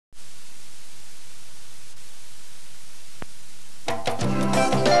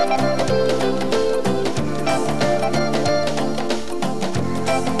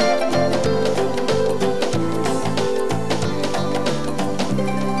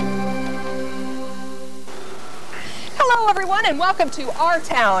everyone, and welcome to our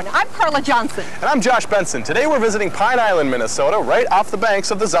town. I'm Carla Johnson. And I'm Josh Benson. Today we're visiting Pine Island, Minnesota, right off the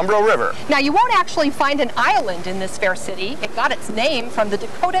banks of the Zumbro River. Now, you won't actually find an island in this fair city. It got its name from the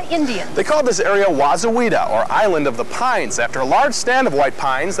Dakota Indians. They called this area Wazawida, or Island of the Pines, after a large stand of white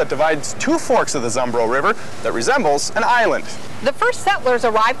pines that divides two forks of the Zumbro River that resembles an island. The first settlers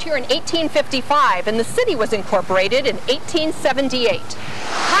arrived here in 1855, and the city was incorporated in 1878.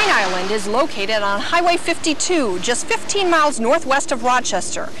 Pine Island is located on Highway 52, just 15 miles northwest of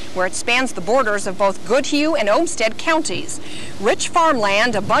Rochester, where it spans the borders of both Goodhue and Olmsted counties. Rich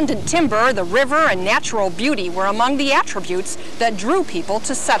farmland, abundant timber, the river, and natural beauty were among the attributes that drew people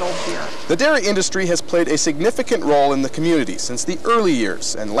to settle here. The dairy industry has played a significant role in the community since the early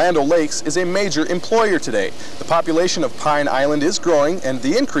years, and Land O'Lakes is a major employer today. The population of Pine Island is growing, and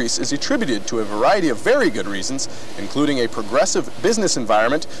the increase is attributed to a variety of very good reasons, including a progressive business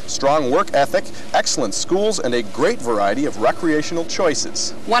environment, strong work ethic, excellent schools, and a great variety of recreational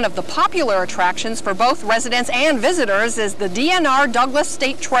choices. One of the popular attractions for both residents and visitors is the DNR Douglas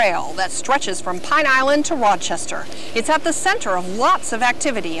State Trail that stretches from Pine Island to Rochester. It's at the center of lots of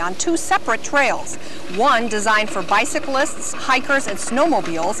activity on two separate trails, one designed for bicyclists, hikers, and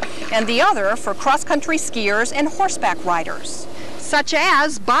snowmobiles, and the other for cross-country skiers and horseback riders, such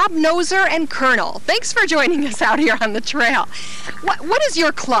as Bob Noser and Colonel. Thanks for joining us out here on the trail. What is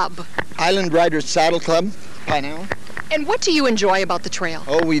your club? Island Riders Saddle Club, Pine Island. And what do you enjoy about the trail?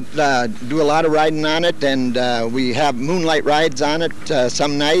 Oh, we do a lot of riding on it, and we have moonlight rides on it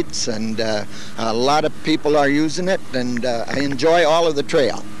some nights, and a lot of people are using it, and I enjoy all of the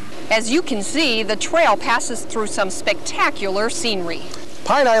trail. As you can see, the trail passes through some spectacular scenery.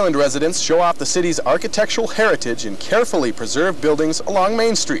 Pine Island residents show off the city's architectural heritage in carefully preserved buildings along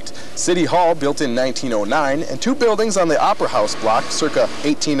Main Street. City Hall, built in 1909, and two buildings on the Opera House block, circa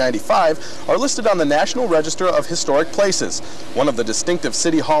 1895, are listed on the National Register of Historic Places. One of the distinctive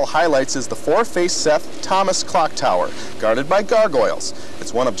City Hall highlights is the four-faced Seth Thomas Clock Tower, guarded by gargoyles.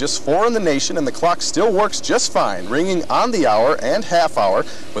 It's one of just four in the nation, and the clock still works just fine, ringing on the hour and half hour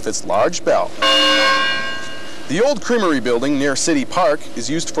with its large bell. The old Creamery building near City Park is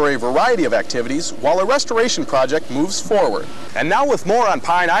used for a variety of activities while a restoration project moves forward. And now with more on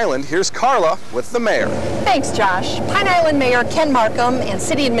Pine Island, here's Carla with the mayor. Thanks, Josh. Pine Island Mayor Ken Markham and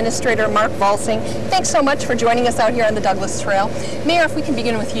City Administrator Mark Valsing, thanks so much for joining us out here on the Douglas Trail. Mayor, if we can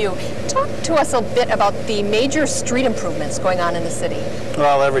begin with you, talk to us a bit about the major street improvements going on in the city.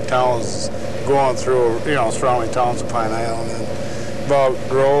 Well, every town is going through, surrounding towns of Pine Island, and about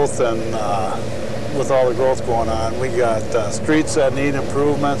growth and with all the growth going on, we got streets that need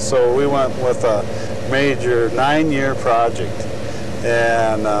improvement, so we went with a major 9-year project.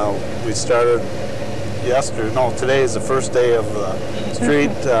 And we started today is the first day of the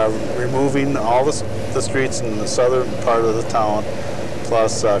street, removing all the streets in the southern part of the town,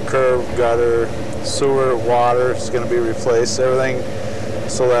 plus curb, gutter, sewer, water is going to be replaced, everything,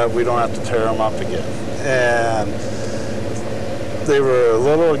 so that we don't have to tear them up again. And they were a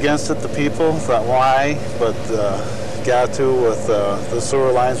little against it, the people, thought why, but got to with the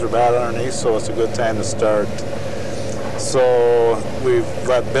sewer lines were bad underneath, so it's a good time to start. So we've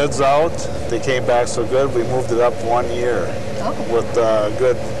let bids out. They came back so good, we moved it up 1 year with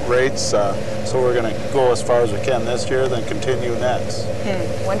good rates. So we're going to go as far as we can this year, then continue next.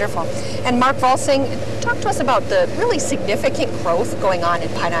 Wonderful. And Mark Valsing, talk to us about the really significant growth going on in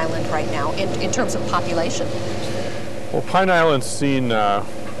Pine Island right now in terms of population. Well, Pine Island's seen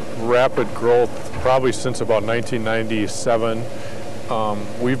rapid growth probably since about 1997.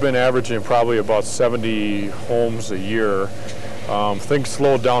 We've been averaging probably about 70 homes a year. Things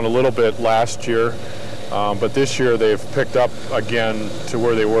slowed down a little bit last year, but this year they've picked up again to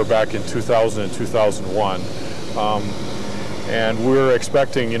where they were back in 2000 and 2001. And we're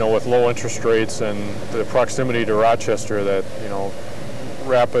expecting, with low interest rates and the proximity to Rochester, that,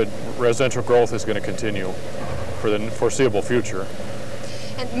 rapid residential growth is going to continue for the foreseeable future.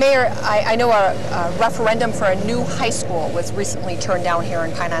 And Mayor, I know a referendum for a new high school was recently turned down here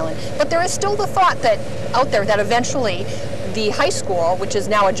in Pine Island, but there is still the thought that out there that eventually the high school, which is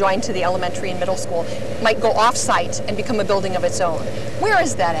now adjoined to the elementary and middle school, might go off-site and become a building of its own. Where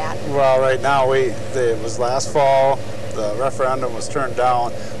is that at? Well, right now, it was last fall, the referendum was turned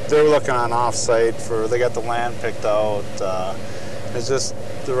down. They were looking on off-site they got the land picked out. It's just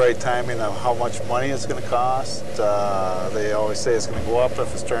the right timing of how much money it's going to cost. They always say it's going to go up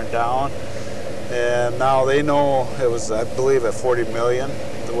if it's turned down. And now they know it was, I believe, at $40 million,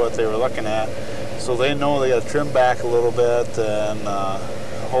 what they were looking at. So they know they got to trim back a little bit, and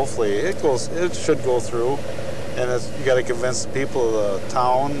hopefully it should go through. And you got to convince the people of the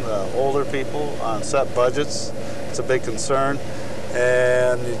town, the older people, on set budgets It's a big concern,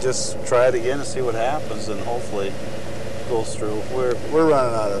 and you just try it again and see what happens, and hopefully it goes through. We're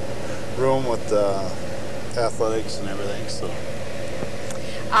running out of room with athletics and everything, so.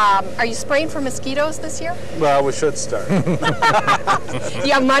 Are you spraying for mosquitoes this year? Well, we should start. Do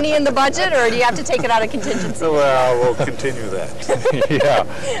you have money in the budget, or do you have to take it out of contingency? Well, we'll continue that.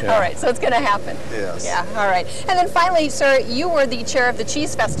 Yeah. All right, so it's going to happen. Yes. Yeah, all right. And then finally, sir, you were the chair of the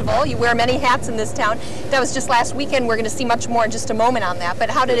Cheese Festival. You wear many hats in this town. That was just last weekend. We're going to see much more in just a moment on that, but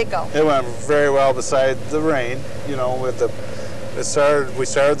how did it go? It went very well beside the rain, you know, with the we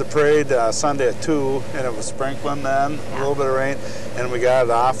started the parade Sunday at 2, and it was sprinkling then, a little bit of rain, and we got it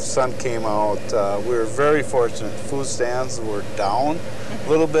off, the sun came out. We were very fortunate. Food stands were down a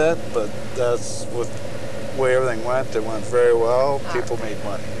little bit, but that's with the way everything went. It went very well. People made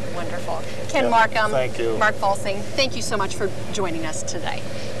money. Wonderful. Ken Markham, thank you. Mark Falsing, thank you so much for joining us today.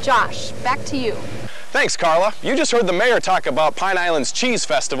 Josh, back to you. Thanks, Carla. You just heard the mayor talk about Pine Island's Cheese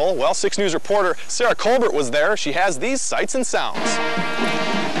Festival. Well, 6 News reporter Sarah Colbert was there. She has these sights and sounds.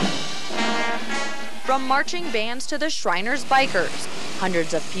 From marching bands to the Shriners Bikers,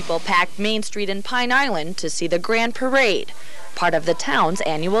 hundreds of people packed Main Street in Pine Island to see the Grand Parade, part of the town's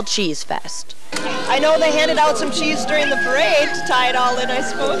annual Cheese Fest. I know they handed out some cheese during the parade to tie it all in, I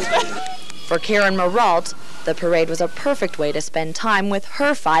suppose. For Karen Maralt, the parade was a perfect way to spend time with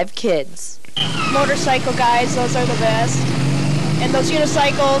her 5 kids. Motorcycle guys, those are the best. And those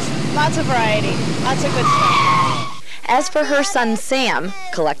unicycles, lots of variety, lots of good stuff. As for her son Sam,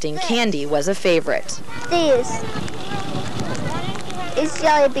 collecting candy was a favorite. These. It's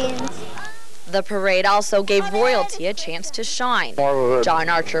jelly beans. The parade also gave royalty a chance to shine. John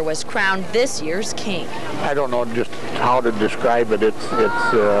Archer was crowned this year's king. I don't know just how to describe it. It's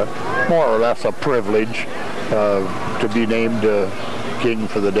more or less a privilege to be named king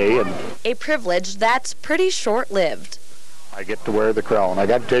for the day. And a privilege that's pretty short-lived. I get to wear the crown. I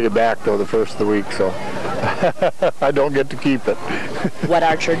got to take it back, though, the first of the week, so I don't get to keep it. What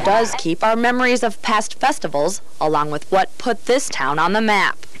Archer does keep are memories of past festivals, along with what put this town on the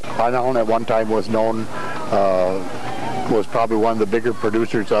map. Pine Island at one time was known, was probably one of the bigger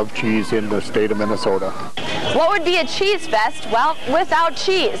producers of cheese in the state of Minnesota. What would be a cheese fest? Well, without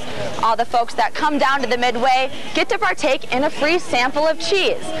cheese. All the folks that come down to the Midway get to partake in a free sample of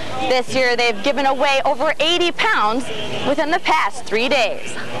cheese. This year they've given away over 80 pounds within the past 3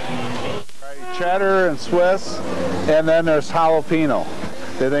 days. Cheddar and Swiss, and then there's jalapeno.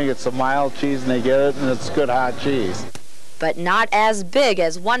 They think it's a mild cheese and they get it, and it's good hot cheese. But not as big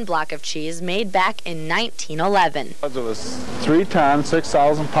as one block of cheese made back in 1911. It was 3 tons,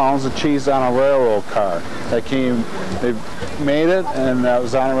 6,000 pounds of cheese on a railroad car. They made it, and that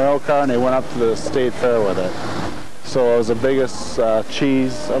was on a railroad car, and they went up to the state fair with it. So it was the biggest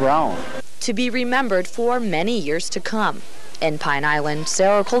cheese around. To be remembered for many years to come. In Pine Island,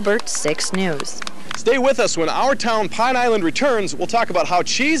 Sarah Colbert, 6 News. Stay with us when Our Town Pine Island returns. We'll talk about how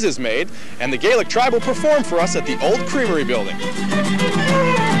cheese is made, and the Gaelic Tribe will perform for us at the Old Creamery Building.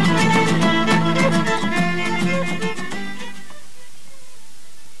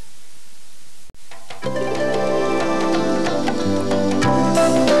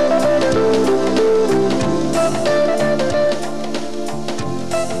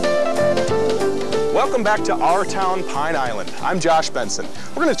 Welcome back to Our Town Pine Island. I'm Josh Benson.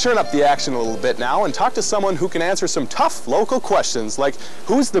 We're going to turn up the action a little bit now and talk to someone who can answer some tough local questions like,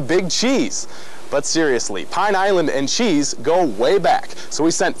 who's the big cheese? But seriously, Pine Island and cheese go way back. So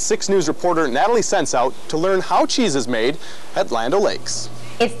we sent 6 News reporter Natalie Sense out to learn how cheese is made at Land O'Lakes.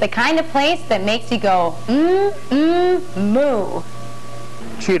 It's the kind of place that makes you go, moo.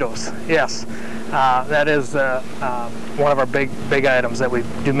 Cheetos, yes. That is one of our big items that we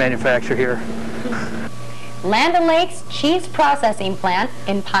do manufacture here. Land O'Lakes Cheese Processing Plant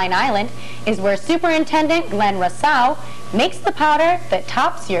in Pine Island is where Superintendent Glenn Rousseau makes the powder that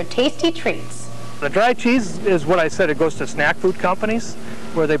tops your tasty treats. The dry cheese is what I said, it goes to snack food companies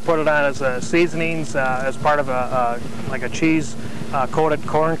where they put it on as seasonings as part of like a cheese coated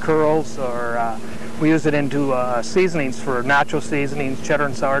corn curls, or we use it into seasonings for nacho seasonings, cheddar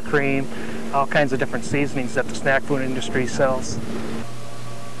and sour cream, all kinds of different seasonings that the snack food industry sells.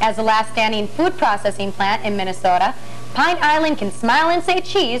 As the last standing food processing plant in Minnesota, Pine Island can smile and say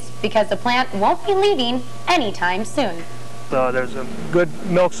cheese because the plant won't be leaving anytime soon. So there's a good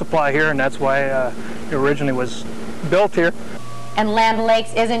milk supply here, and that's why it originally was built here. And Land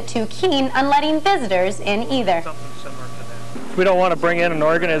O'Lakes isn't too keen on letting visitors in either. We don't want to bring in an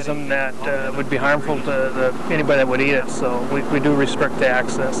organism that would be harmful to anybody that would eat it, so we do restrict the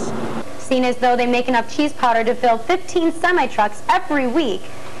access. Seen as though they make enough cheese powder to fill 15 semi-trucks every week,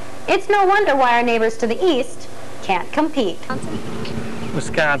 it's no wonder why our neighbors to the east can't compete.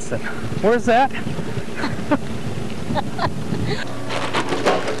 Wisconsin. Where's that?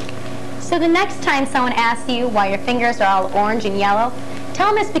 So the next time someone asks you why your fingers are all orange and yellow,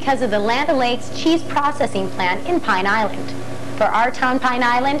 tell them it's because of the Land O'Lakes cheese processing plant in Pine Island. For Our Town Pine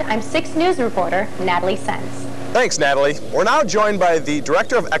Island, I'm 6 News reporter Natalie Sens. Thanks, Natalie. We're now joined by the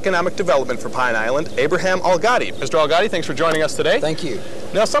Director of Economic Development for Pine Island, Abraham Algadi. Mr. Algadi, thanks for joining us today. Thank you.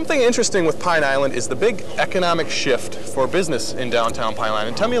 Now, something interesting with Pine Island is the big economic shift for business in downtown Pine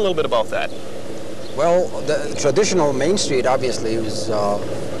Island. Tell me a little bit about that. Well, the traditional Main Street obviously was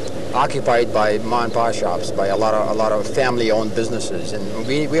occupied by mom and pop shops, by a lot of family-owned businesses, and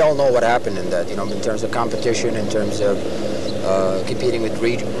we all know what happened in that. You know, in terms of competition, in terms of competing with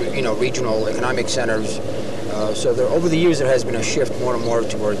regional economic centers. So over the years, there has been a shift more and more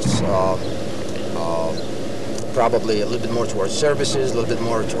towards probably a little bit more towards services, a little bit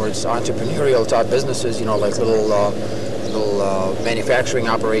more towards entrepreneurial type businesses. You know, like little manufacturing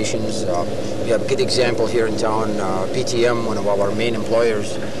operations. We have a good example here in town. PTM, one of our main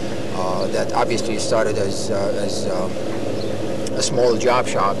employers, that obviously started as a small job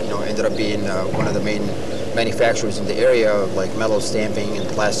shop. You know, ended up being one of the main manufacturers in the area of like metal stamping and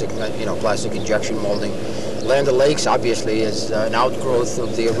plastic injection molding. Land O'Lakes obviously is an outgrowth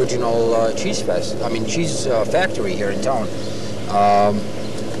of the original cheese factory here in town.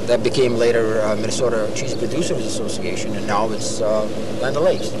 That became later Minnesota Cheese Producers Association, and now it's Land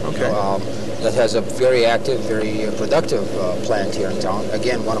O'Lakes. Okay. That has a very active, very productive plant here in town.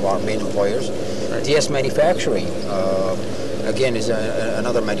 Again, one of our main employers. Right. DS Manufacturing, again, is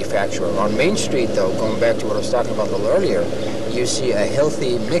another manufacturer. On Main Street, though, going back to what I was talking about a little earlier, you see a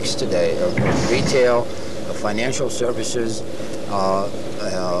healthy mix today of retail, of financial services,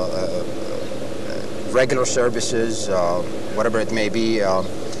 regular services, whatever it may be,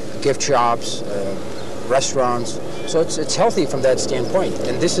 gift shops, restaurants. So it's healthy from that standpoint,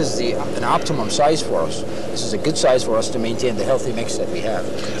 and this is an optimum size for us. This is a good size for us to maintain the healthy mix that we have.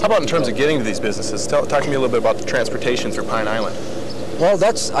 How about in terms of getting to these businesses? Talk to me a little bit about the transportation through Pine Island. Well,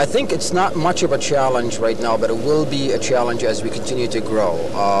 I think it's not much of a challenge right now, but it will be a challenge as we continue to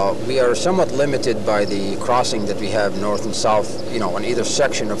grow. We are somewhat limited by the crossing that we have north and south, you know, on either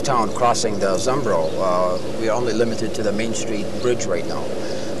section of town crossing the Zumbro. We are only limited to the Main Street Bridge right now.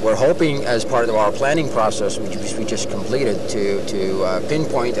 We're hoping, as part of our planning process, which we just completed, to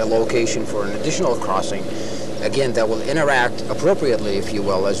pinpoint a location for an additional crossing, again, that will interact appropriately, if you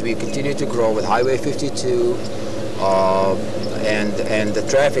will, as we continue to grow with Highway 52 and the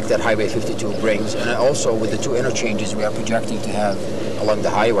traffic that Highway 52 brings, and also with the 2 interchanges we are projecting to have along the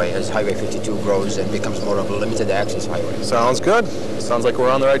highway as Highway 52 grows and becomes more of a limited access highway. Sounds good. Sounds like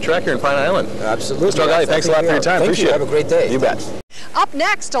we're on the right track here in Pine Island. Absolutely. Mr. Algadi, thanks a lot for your time. Appreciate it. Have a great day. You bet. Up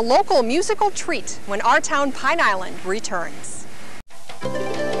next, a local musical treat when Our Town Pine Island returns.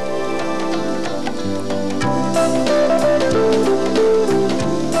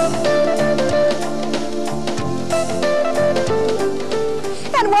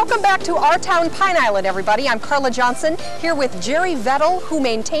 And welcome back to Our Town Pine Island, everybody. I'm Carla Johnson, here with Jerry Vettel, who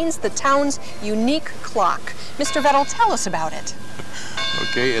maintains the town's unique clock. Mr. Vettel, tell us about it.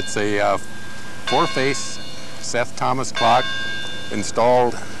 Okay, it's a 4-face Seth Thomas clock,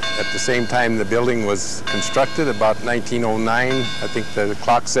 installed at the same time the building was constructed, about 1909. I think the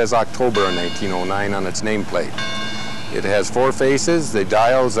clock says October of 1909 on its nameplate. It has 4 faces. The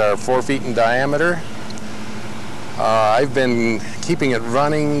dials are 4 feet in diameter. I've been keeping it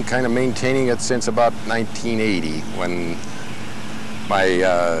running, kind of maintaining it since about 1980, when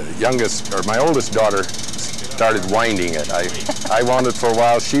my oldest daughter started winding it. I wound it for a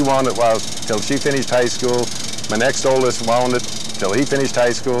while. She wound it till she finished high school. My next oldest wound it till he finished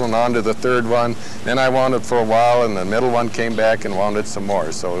high school and on to the 3rd one. Then I wound it for a while, and the middle one came back and wound it some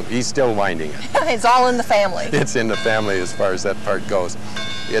more. So he's still winding it. It's all in the family. It's in the family as far as that part goes.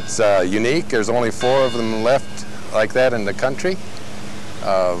 It's unique. There's only 4 of them left like that in the country.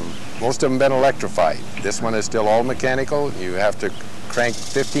 Most of them been electrified. This one is still all mechanical. You have to crank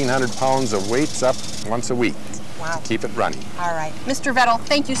 1,500 pounds of weights up once a week. Wow. To keep it running. All right. Mr. Vettel,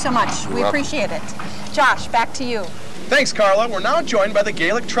 thank you so much. We appreciate it. Josh, back to you. Thanks, Carla. We're now joined by the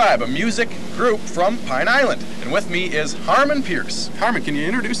Gaelic Tribe, a music group from Pine Island. And with me is Harmon Pierce. Harmon, can you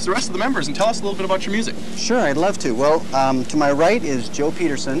introduce the rest of the members and tell us a little bit about your music? Sure, I'd love to. Well, to my right is Joe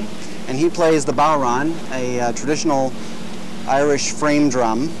Peterson, and he plays the bowron, a traditional Irish frame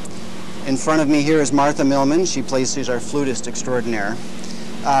drum. In front of me here is Martha Millman. She's our flutist extraordinaire.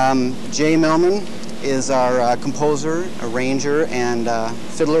 Jay Millman is our composer, arranger, and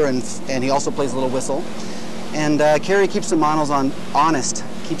fiddler, and he also plays a little whistle. And Carrie keeps the Monos honest.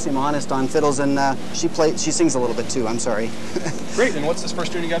 Keeps him honest on fiddles, and she sings a little bit too. I'm sorry. Great. And what's this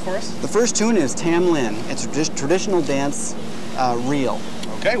first tune you got for us? The first tune is Tam Lin. It's a traditional dance reel.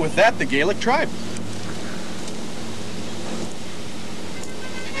 Okay. With that, the Gaelic Tribe.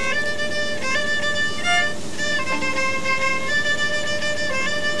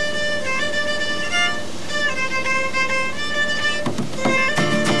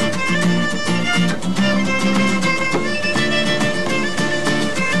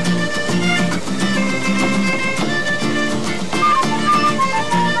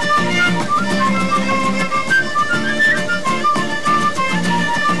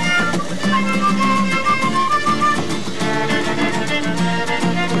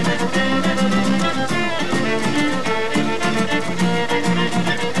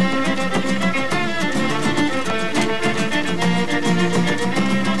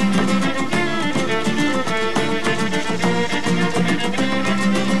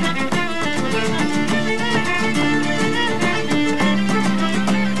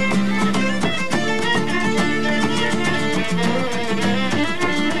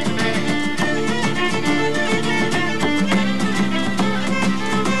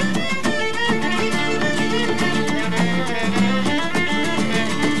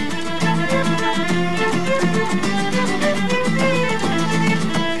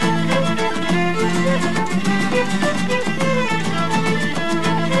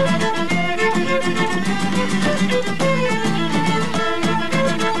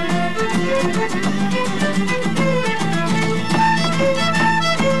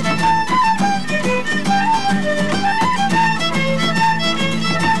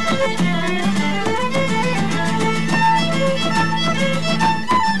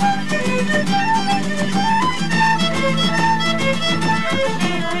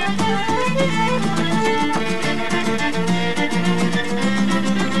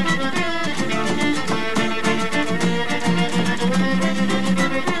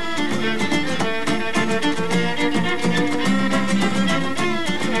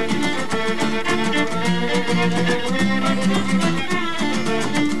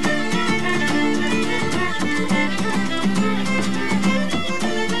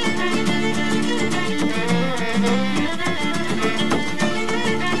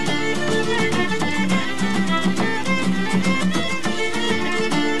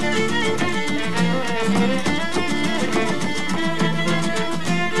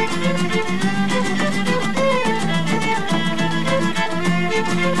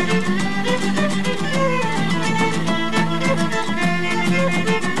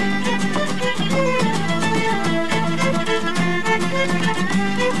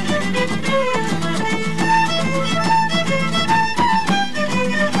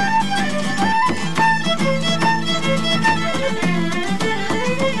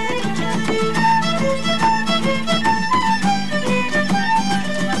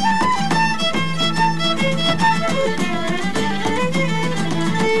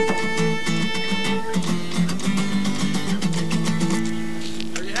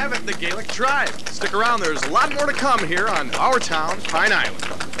 Tribe. Stick around, there's a lot more to come here on Our Town, Pine Island.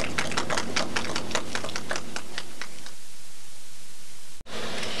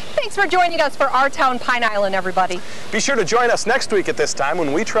 Thanks for joining us for Our Town, Pine Island, everybody. Be sure to join us next week at this time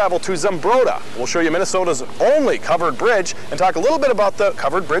when we travel to Zumbrota. We'll show you Minnesota's only covered bridge and talk a little bit about the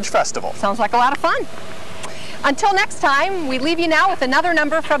Covered Bridge Festival. Sounds like a lot of fun. Until next time, we leave you now with another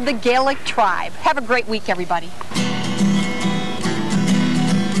number from the Gaelic Tribe. Have a great week, everybody.